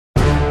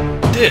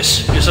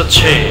This is a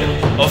tale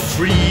of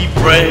three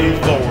brave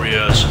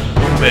warriors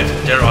who met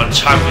their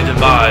untimely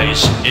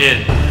demise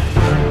in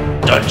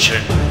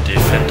Dungeon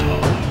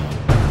Defender.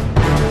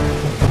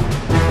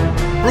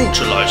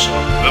 Brutalizer,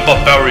 the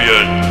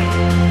Barbarian,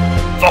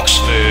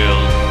 Foxvale,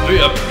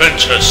 the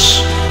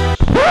Apprentice,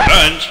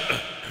 and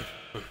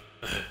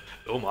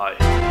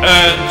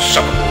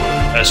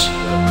Suckerbull as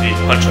the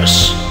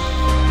Huntress.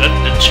 Let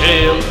the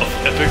tale of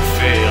epic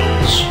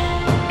fails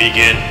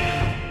begin.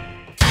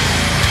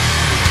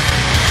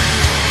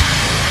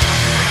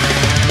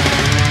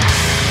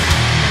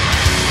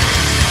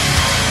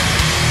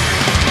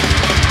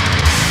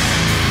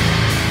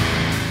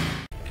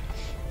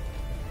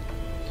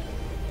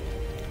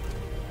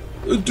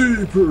 A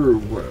deeper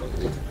well.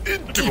 A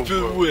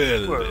deeper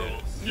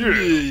well.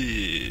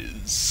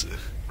 Yes.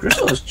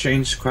 Crystal has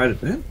changed quite a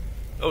bit.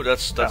 Oh,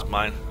 that's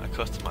mine. I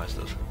customized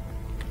it.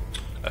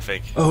 I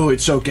think. Oh,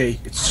 it's okay.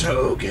 It's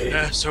so gay.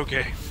 Yeah, it's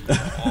okay.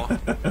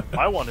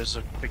 My one is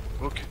a big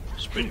book.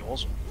 It's pretty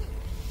awesome.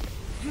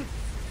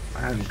 I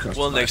haven't customized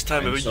Well, next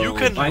time mine, maybe so you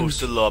can mine's host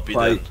the lobby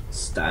quite then.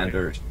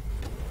 standard.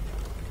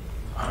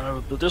 I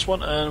will build this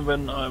one, and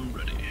when I'm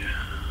ready.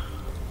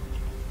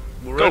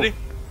 We're ready?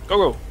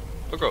 Go.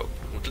 Go.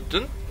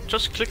 Then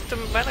just click the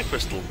mana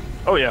crystal.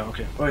 Oh yeah,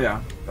 okay. Oh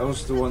yeah, that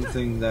was the one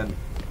thing that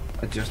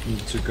I just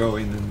need to go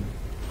in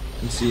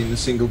and see in the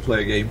single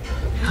player game.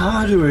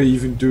 How do I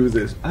even do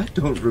this? I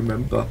don't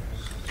remember.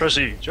 Press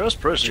E. Just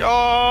press E.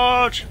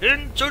 Charge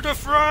into the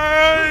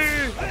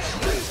fray!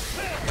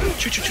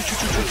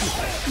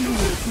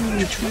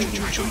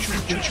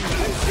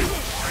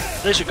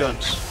 Laser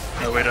guns.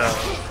 No, wait,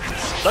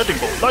 lightning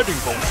bolt, lightning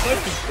bolt,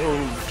 lightning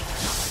bolt.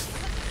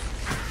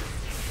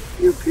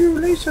 Pew pew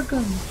laser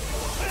gun.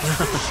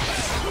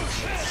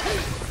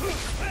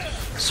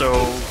 So,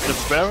 the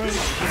Baron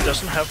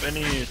doesn't have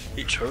any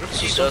turrets?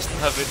 He doesn't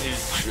have any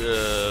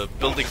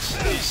buildings.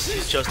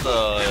 He's just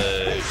a...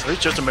 He's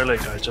just a melee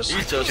guy, I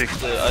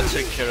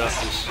take care of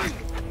this.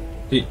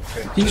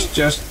 He's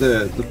just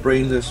the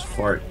brainless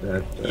fart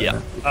that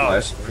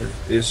Brutalizer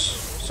is,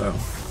 so...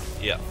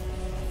 Yeah.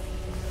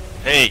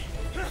 Hey!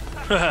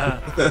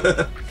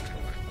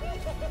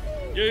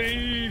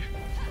 Yay!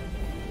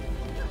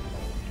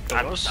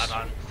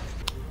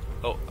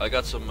 Oh, I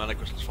got some mana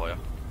crystals for you.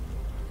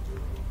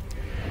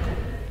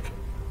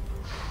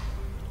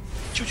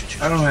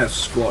 I don't have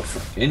squad for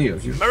any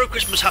of you. Merry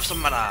Christmas, have some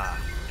mana!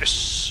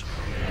 Yes!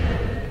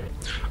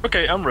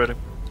 Okay, I'm ready.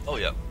 Oh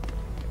yeah.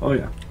 Oh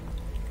yeah.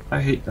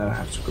 I hate that I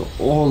have to go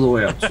all the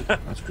way up to that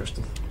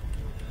crystal.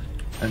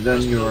 And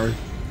then your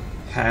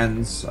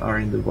hands are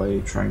in the way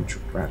trying to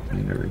grab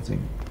and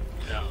everything.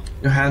 Yeah.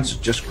 Your hands are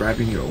just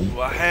grabbing your own.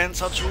 Your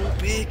hands are too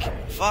big!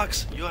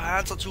 Fox, your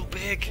hands are too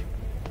big!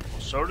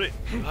 Sorry.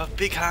 You have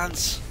big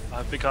hands! I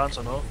have big hands,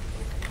 I know.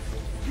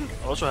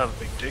 I also have a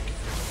big dick.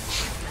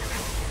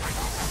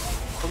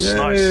 That's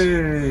nice.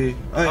 Yay!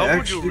 How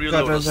would you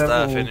reload a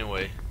staff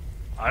anyway?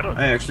 I don't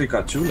know. I actually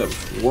got 2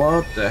 levels.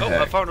 What the Oh, I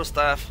heck? found a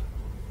staff.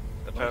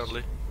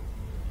 Apparently.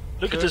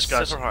 Look at this,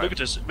 guys. Look at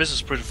this. This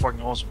is pretty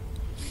fucking awesome.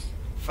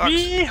 Fox!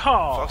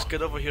 Yeehaw! Fox,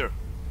 get over here.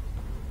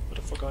 What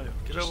the fuck are you?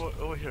 Get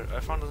over here. I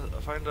found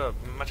a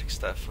magic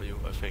staff for you,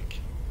 I think.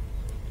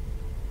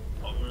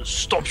 I'm gonna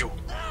stop you.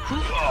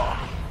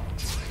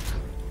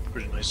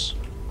 Pretty nice.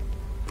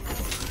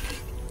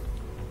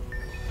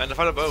 And I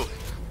found a bow.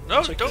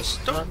 No, Take don't this.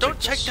 don't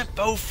take the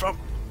bow from.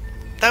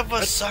 That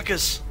was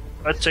suckers.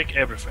 I take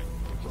everything.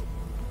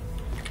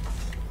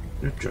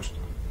 You just...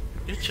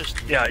 You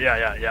just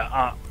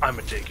Yeah. I'm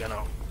a dick, I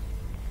know.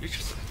 you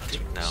just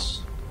now.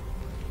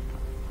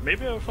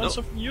 Maybe I'll find No.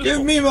 something useful.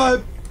 Give me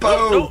my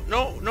bow!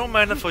 No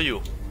mana for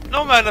you.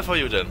 No mana for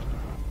you then.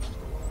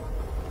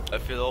 I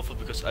feel awful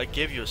because I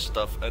gave you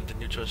stuff and then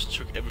you just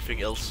took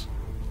everything else.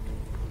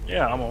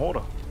 Yeah, I'm a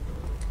hoarder.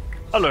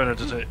 I learned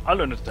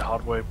it the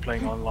hard way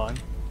playing online.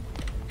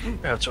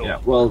 Yeah,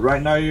 well,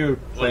 right now you're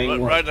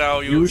playing right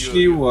now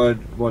usually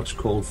what's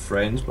called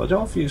friends, but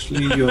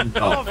obviously you're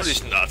not.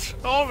 Obviously not.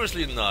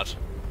 Obviously not.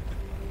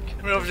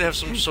 We obviously have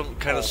some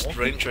kind of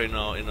stranger in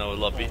our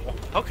lobby.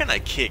 How can I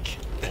kick?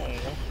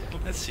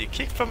 Let's see.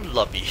 Kick from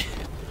lobby.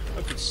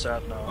 I'm a bit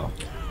sad now.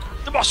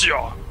 The boss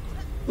here!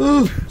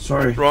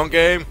 Sorry. Wrong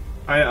game.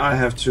 I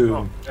have to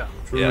Oh, yeah.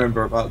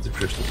 remember about the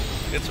crystal.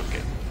 It's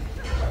okay.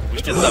 We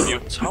still love you.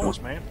 Towers,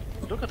 man.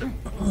 Look at him.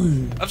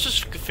 I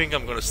just think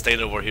I'm gonna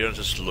stand over here and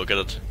just look at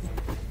it.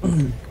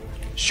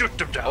 Shoot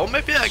them down. Or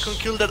maybe I can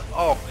kill that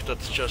orc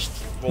that's just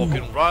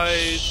walking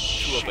right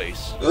to a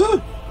base.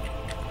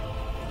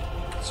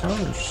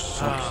 Towers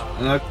sucks.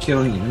 I'm not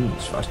killing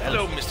enemies fast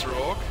Hello, enough. Mr.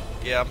 Orc.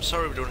 Yeah, I'm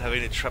sorry we don't have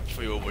any traps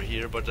for you over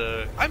here, but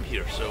I'm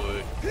here, so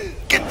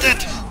get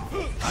that!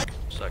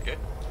 Suck it.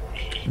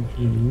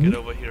 Get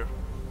over here.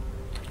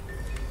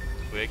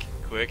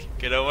 Quick,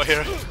 get over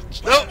here.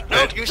 No,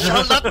 you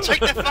shall not take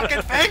the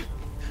fucking thing!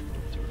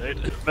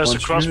 There's a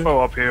crossbow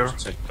up here.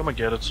 Come and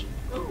get it.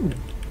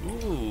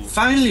 Ooh.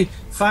 Finally,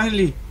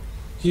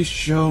 he's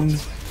shown.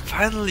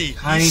 Finally, he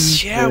Kindness.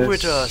 share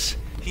with us.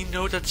 He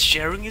know that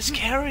sharing is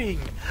caring.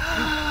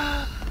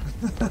 Not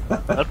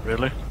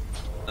really.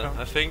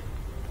 I think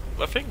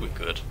I think we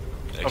could,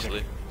 actually.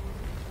 Okay.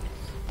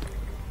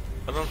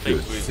 I don't You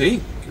think we...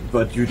 think,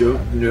 but you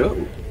don't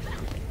know.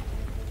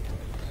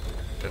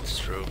 That's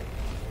true.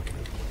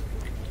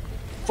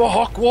 For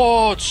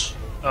Hogwarts!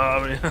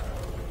 I mean...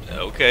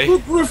 Okay. The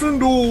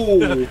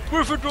Gryffindor!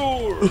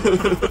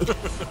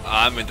 Gryffindor!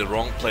 I'm in the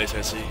wrong place,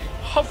 I see.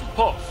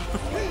 Hufflepuff!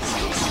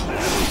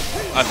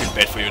 I feel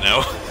bad for you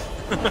now.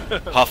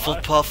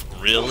 Hufflepuff?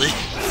 Really?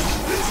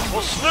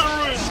 Or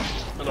Slytherin!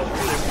 Hello.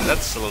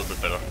 That's a little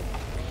bit better.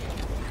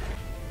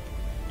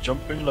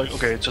 Jumping like...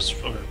 Okay, just...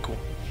 Okay, cool.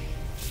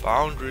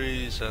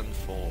 Foundries and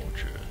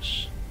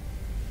forges.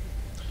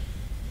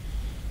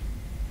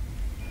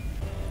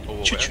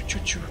 Oh, Choo where? choo choo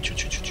choo choo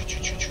choo choo choo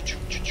choo choo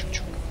choo choo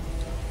choo.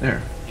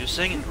 There. You're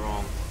saying it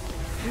wrong.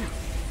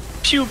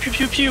 Pew pew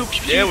pew pew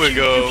pew. There we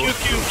go. Pew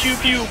pew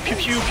pew pew pew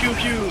pew pew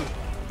pew.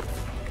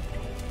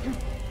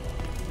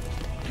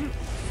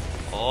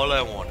 All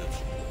I wanted.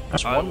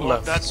 There's I one want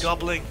left. that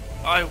goblin.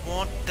 I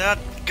want that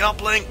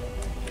goblin.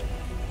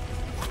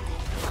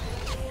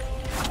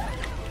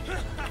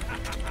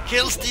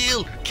 Kill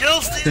steal!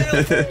 Kill steal!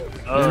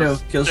 You know,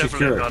 kill definitely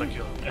secured. got a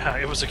kill. Yeah,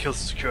 it was a kill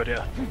secured.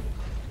 Yeah,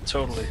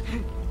 totally.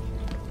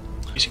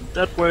 Facing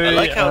that way. I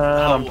like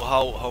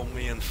how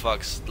me and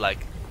Fox like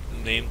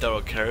named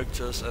our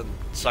characters and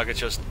Saga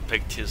just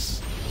picked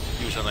his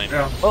username.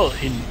 Yeah. Well,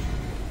 he.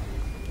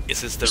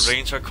 Is it the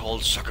ranger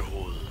called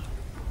Suckerhole?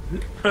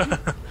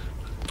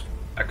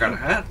 I got a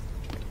hat.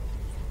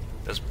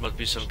 That must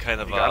be some kind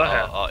of You got a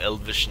hat. a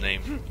elvish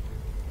name.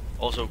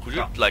 Also, could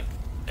you like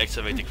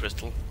activate the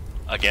crystal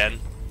again?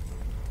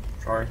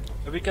 Sorry.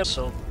 We get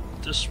so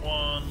this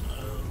one.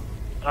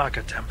 Ah,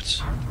 god damn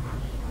it!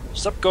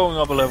 Stop going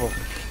up a level.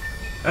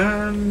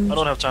 And I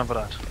don't have time for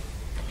that.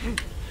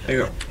 there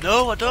you go.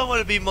 No, I don't want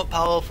to be more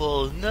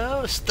powerful.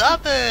 No,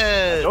 stop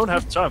I it! don't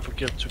have time for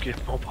to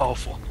get more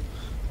powerful.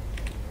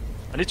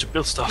 I need to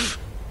build stuff.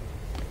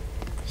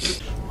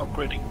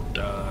 Upgrading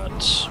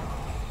that.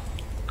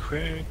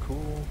 Okay,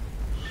 cool.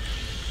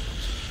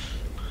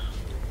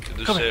 Did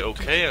you Come say here.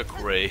 okay or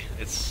cray?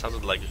 It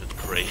sounded like you said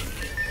cray.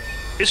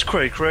 It's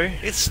cray cray.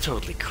 It's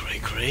totally cray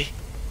cray.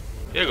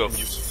 Here you go.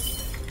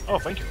 Oh,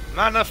 thank you.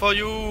 Mana for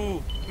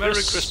you! Merry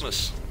Yes.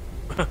 Christmas!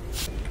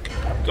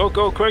 Go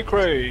go cray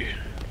cray.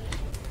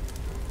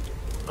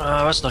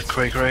 That's not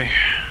cray cray.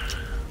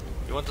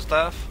 You want the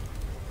staff?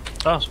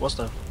 Ah, what's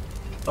that?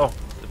 Oh,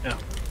 yeah.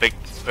 Big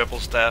purple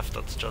staff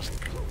that's just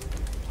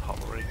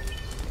hovering.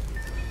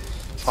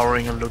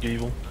 Powering and look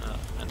evil.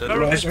 And then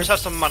Brutalizer. Christmas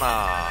has some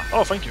mana!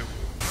 Oh, thank you.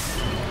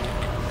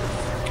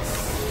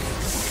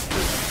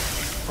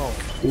 Oh,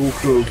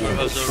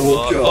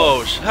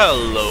 Oh,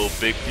 hello,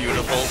 big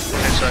beautiful.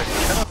 okay, so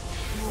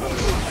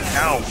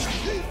ow.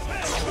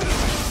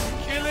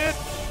 Kill it!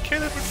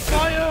 Kill it with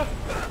fire!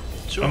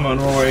 I'm on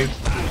my way.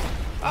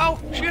 Ow,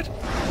 shit!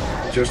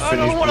 Just I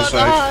finished don't my wanna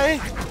side.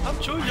 die! I'm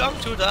too young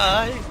to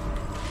die!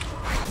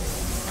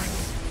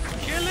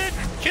 Kill it!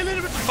 Kill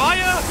it with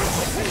fire!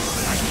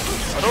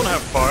 I don't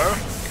have fire.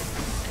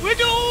 We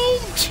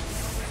don't!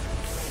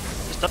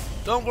 Is that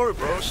Don't worry,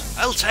 bros.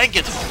 I'll tank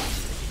it!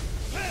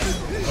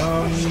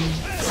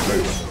 There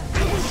you go.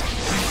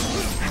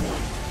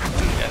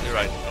 Yeah, you're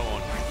right. Go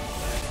on.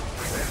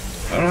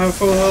 I don't have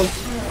full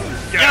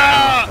health.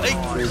 Yeah! I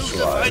Nice killed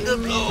the ride. final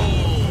blow!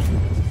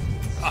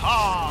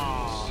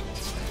 Aha!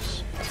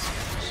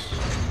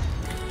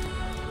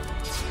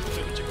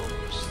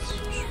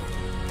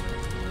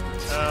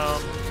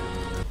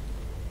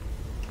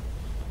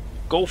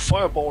 Go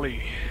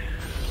Firebally.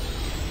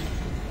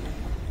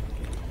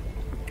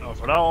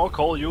 For now, I'll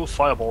call you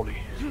Firebally.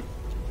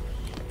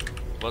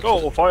 What's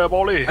Go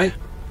Firebally.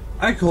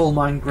 I call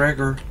mine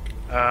Gregor.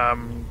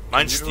 Can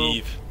Mine's you-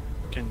 Steve.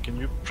 Can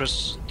you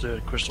press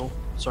the crystal,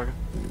 Saga?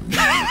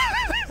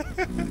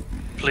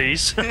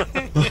 Please. We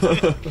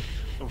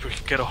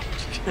can get on.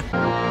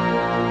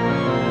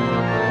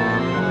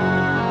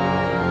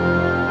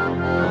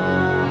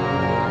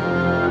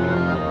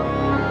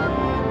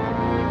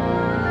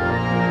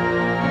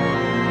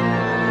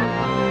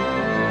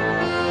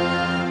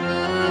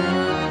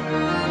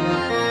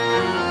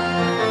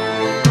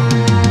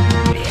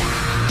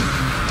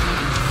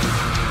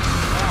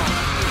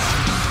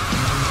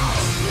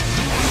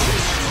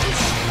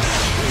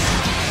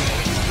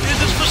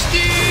 This is for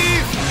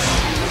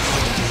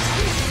Steve!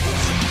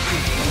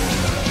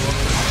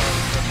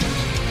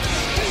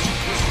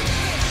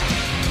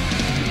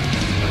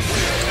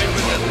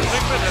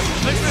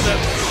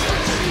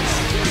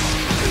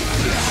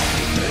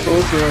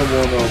 Poker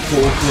one on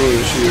Poker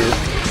is here.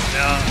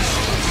 Yeah.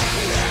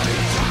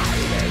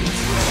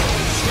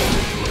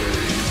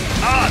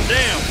 Ah,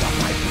 damn!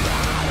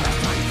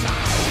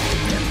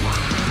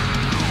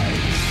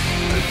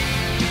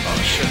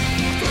 Oh shit.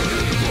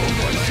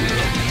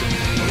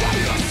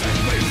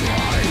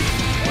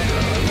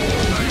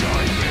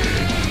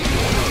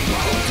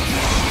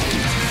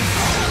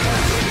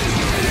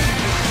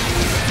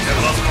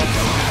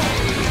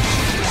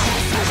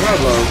 There are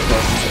a lot of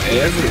buttons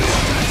everywhere.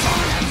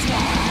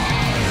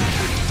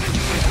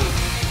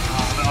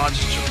 Oh,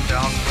 just took him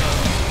down.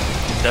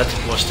 That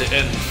was the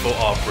end for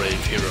our brave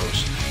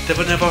heroes. They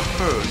were never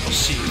heard or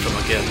seen from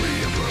again.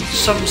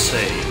 Some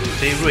say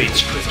they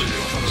rage quit.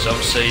 Some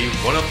say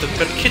one of them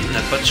got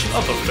kidnapped by 2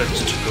 other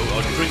friends to go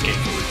out drinking.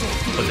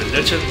 But the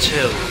legend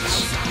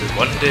tells that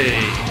one day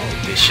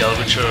they shall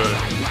return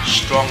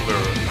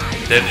stronger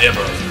than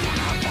ever.